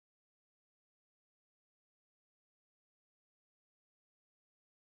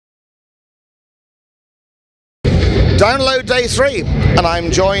Download day 3, and I'm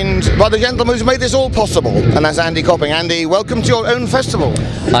joined by the gentleman who's made this all possible, and that's Andy Copping. Andy, welcome to your own festival.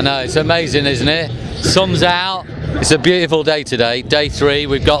 I know, it's amazing, isn't it? Sun's out, it's a beautiful day today, day 3,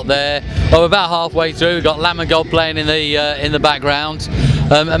 we've got there, well, we're about halfway through, we've got Lamb and God playing in the background.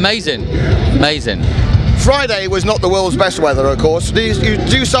 Amazing, amazing. Friday was not the world's best weather, of course. Do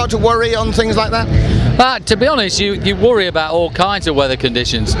you start to worry on things like that? To be honest, you worry about all kinds of weather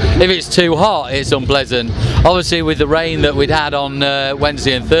conditions. If it's too hot, it's unpleasant. Obviously, with the rain that we'd had on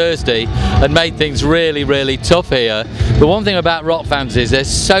Wednesday and Thursday, had made things really, really tough here. The one thing about rock fans is they're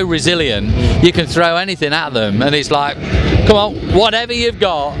so resilient, you can throw anything at them, and it's like, come on, whatever you've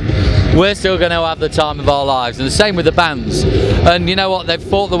got, we're still going to have the time of our lives. And the same with the bands. And you know what, they've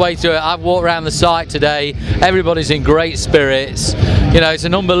fought the way through it. I've walked around the site today, everybody's in great spirits. You know, it's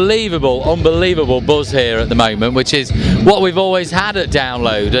an unbelievable buzz here at the moment, which is what we've always had at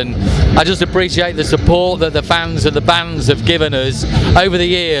Download. And I just appreciate the support that the fans and the bands have given us over the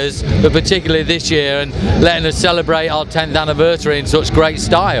years, but particularly this year, and letting us celebrate our 10th anniversary in such great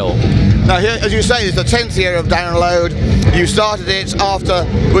style. Now here, as you say, it's the 10th year of Download. You started it after,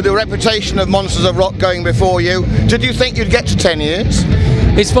 with the reputation of Monsters of Rock going before you. Did you think you'd get to 10 years?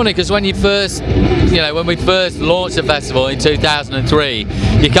 It's funny because when we first launched the festival in 2003,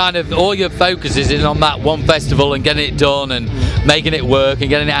 you kind of, all your focus is on that one festival and getting it done and making it work and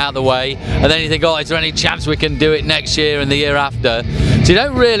getting it out of the way, and then you think, oh, is there any chance we can do it next year and the year after? So you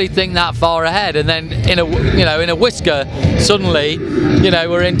don't really think that far ahead, and then in a whisker, suddenly,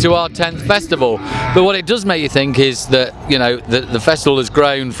 we're into our 10th festival. But what it does make you think is that, the festival has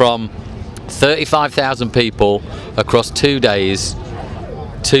grown from 35,000 people across 2 days,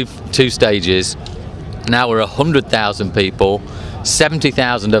 two stages. Now we're 100,000 people,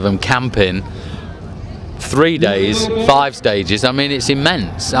 70,000 of them camping, 3 days, 5 stages. I mean, it's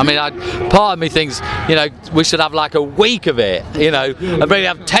immense. I mean, part of me thinks, we should have like a week of it, and maybe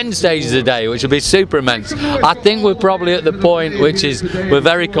have 10 stages a day, which would be super immense. I think we're probably at the point which is we're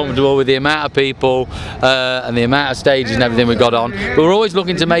very comfortable with the amount of people and the amount of stages and everything we've got on. But we're always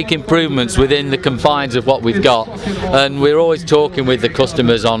looking to make improvements within the confines of what we've got, and we're always talking with the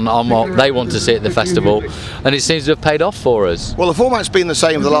customers on what they want to see at the festival, and it seems to have paid off for us. Well, the format's been the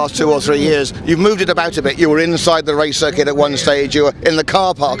same for the last 2 or 3 years. You've moved it about a bit. You were inside the race circuit at one stage, you were in the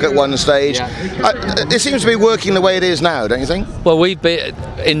car park at one stage. Yeah. It seems to be working the way it is now, don't you think? Well, we've been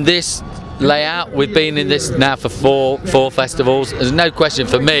in this layout, we've been in this now for four festivals. There's no question,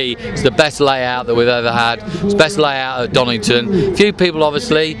 for me, it's the best layout that we've ever had. It's the best layout at Donington. A few people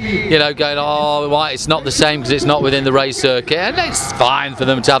obviously, going, oh, why it's not the same because it's not within the race circuit, and it's fine for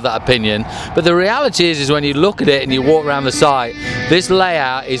them to have that opinion. But the reality is when you look at it and you walk around the site, this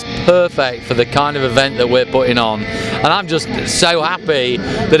layout is perfect for the kind of event that we're putting on. And I'm just so happy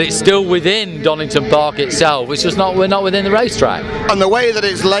that it's still within Donington Park itself. It's just we're not within the racetrack. And the way that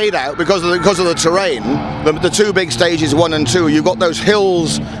it's laid out, because of the terrain, the 2 big stages, 1 and 2, you've got those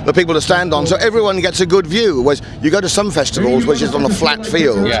hills for people to stand on, so everyone gets a good view. Whereas you go to some festivals which is on a flat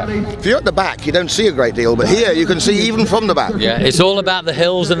field. Yeah. If you're at the back, you don't see a great deal, but here you can see even from the back. Yeah, it's all about the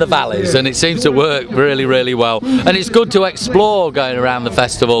hills and the valleys, and it seems to work really, really well. And it's good to explore going around the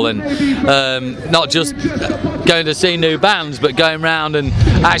festival, and not just going to see new bands, but going around and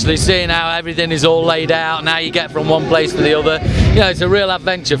actually seeing how everything is all laid out and how you get from one place to the other. It's a real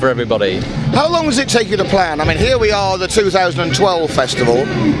adventure for everybody. How long does it take you to plan? I mean, here we are, the 2012 festival.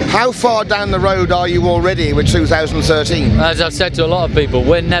 How far down the road are you already with 2013? As I've said to a lot of people,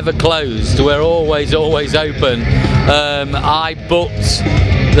 we're never closed. We're always open. I booked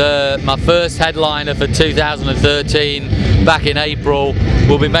my first headliner for 2013 back in April.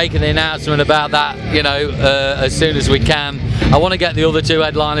 We'll be making the announcement about that, as soon as we can. I want to get the other 2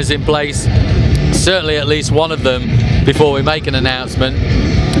 headliners in place, certainly at least one of them, before we make an announcement.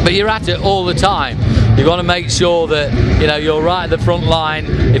 But you're at it all the time. You've got to make sure that you're right at the front line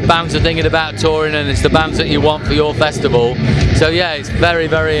if bands are thinking about touring, and it's the bands that you want for your festival. So yeah, it's very,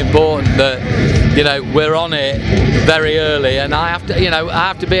 very important that we're on it very early, and I have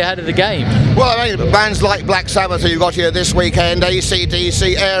to be ahead of the game. Well, I mean, bands like Black Sabbath, who you've got here this weekend,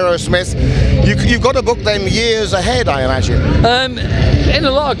 AC/DC, Aerosmith, you've got to book them years ahead, I imagine. In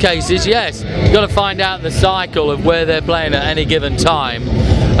a lot of cases, yes. You've got to find out the cycle of where they're playing at any given time.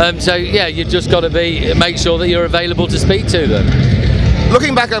 So yeah, you've just got to make sure that you're available to speak to them.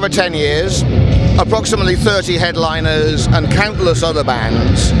 Looking back over 10 years, approximately 30 headliners and countless other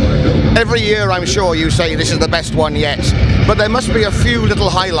bands. Every year I'm sure you say this is the best one yet, but there must be a few little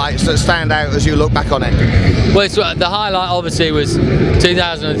highlights that stand out as you look back on it. Well, the highlight obviously was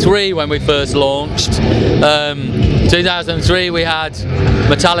 2003 when we first launched. 2003 we had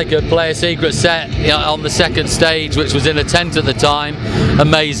Metallica play a secret set on the second stage, which was in a tent at the time.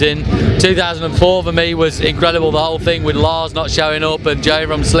 Amazing. 2004 for me was incredible, the whole thing with Lars not showing up and Joe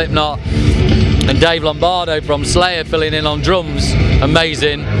from Slipknot and Dave Lombardo from Slayer filling in on drums.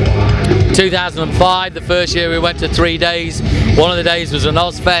 Amazing. 2005, the first year we went to 3 days. One of the days was an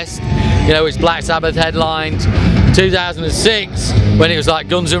Ozfest, which Black Sabbath headlined. 2006, when it was like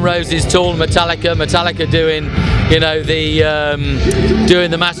Guns N' Roses, Tool, Metallica doing,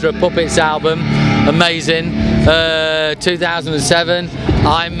 doing the Master of Puppets album. Amazing. 2007,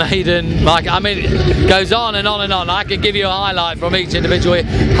 Iron Maiden. It goes on and on and on. I can give you a highlight from each individual.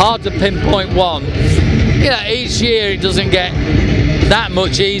 Hard to pinpoint one. Each year it doesn't get that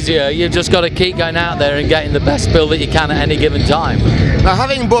much easier. You've just got to keep going out there and getting the best bill that you can at any given time. Now,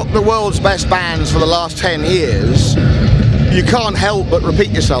 having booked the world's best bands for the last 10 years, you can't help but repeat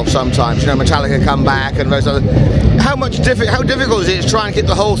yourself sometimes. Metallica come back and those other. How difficult is it to try and keep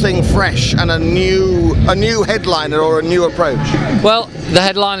the whole thing fresh and a new headliner or a new approach? Well, the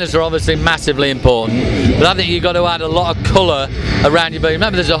headliners are obviously massively important, but I think you've got to add a lot of colour around your band.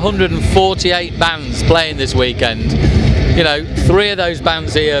 Remember, there's 148 bands playing this weekend. 3 of those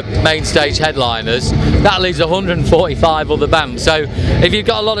bands here main stage headliners. That leaves 145 other bands. So if you've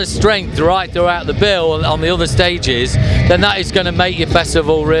got a lot of strength right throughout the bill on the other stages, then that is going to make your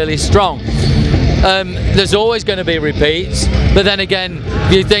festival really strong. There's always going to be repeats, but then again,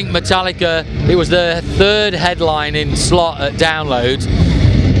 if you think Metallica, it was their 3rd headlining slot at Download.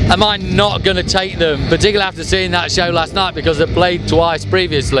 Am I not going to take them, particularly after seeing that show last night, because they played twice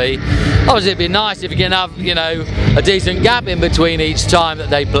previously? Obviously it'd be nice if you can have, a decent gap in between each time that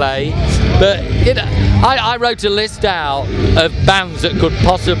they play. But I wrote a list out of bands that could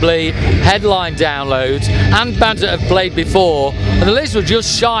possibly headline Downloads and bands that have played before, and the list was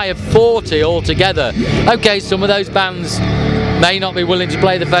just shy of 40 altogether. Okay, some of those bands may not be willing to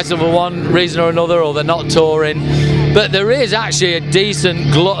play the festival for one reason or another, or they're not touring. But there is actually a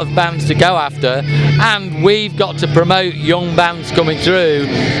decent glut of bands to go after, and we've got to promote young bands coming through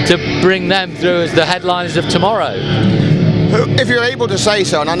to bring them through as the headliners of tomorrow. If you're able to say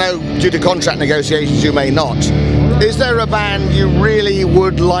so, and I know due to contract negotiations you may not, is there a band you really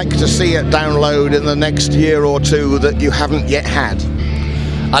would like to see at Download in the next year or two that you haven't yet had?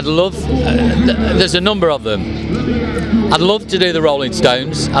 I'd love, there's a number of them. I'd love to do the Rolling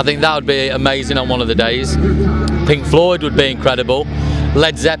Stones. I think that would be amazing on one of the days. Pink Floyd would be incredible.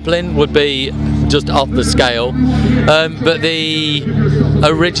 Led Zeppelin would be just off the scale. But the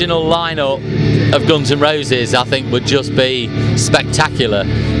original lineup of Guns N' Roses, I think, would just be spectacular.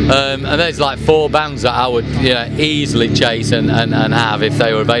 And there's like 4 bands that I would easily chase and have if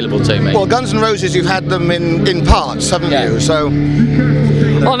they were available to me. Well, Guns N' Roses, you've had them in parts, haven't you? So.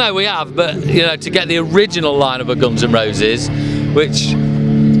 Oh no, we have, but to get the original lineup of Guns N' Roses, which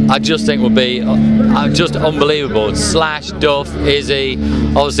I just think would be just unbelievable. Slash, Duff, Izzy,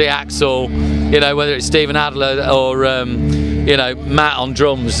 obviously Axl, whether it's Steven Adler or Matt on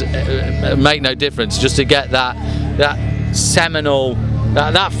drums, make no difference. Just to get that seminal,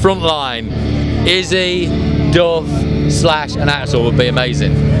 that front line, Izzy, Duff, Slash and Axl would be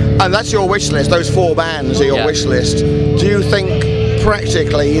amazing. And that's your wish list, those 4 bands are your wish list. Do you think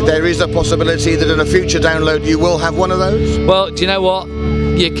practically there is a possibility that in a future Download you will have one of those? Well, do you know what?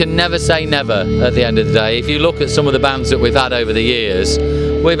 You can never say never at the end of the day. If you look at some of the bands that we've had over the years,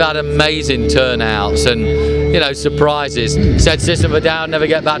 we've had amazing turnouts and surprises. Said System of a Down never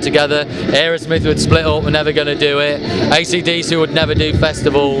get back together, Aerosmith would split up, we're never going to do it, AC/DC would never do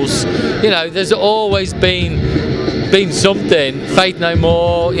festivals. There's always been something. Faith No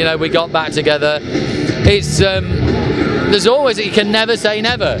More, we got back together. It's there's always, you can never say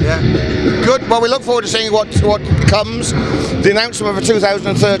never. Yeah. Good. Well, we look forward to seeing what comes. The announcement for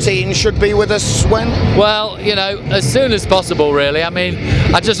 2013 should be with us when? Well, as soon as possible, really. I mean,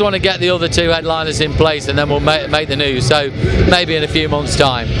 I just want to get the other 2 headliners in place, and then we'll make the news. So maybe in a few months'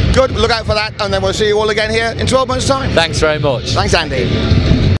 time. Good. Look out for that, and then we'll see you all again here in 12 months' time. Thanks very much. Thanks,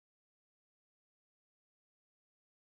 Andy.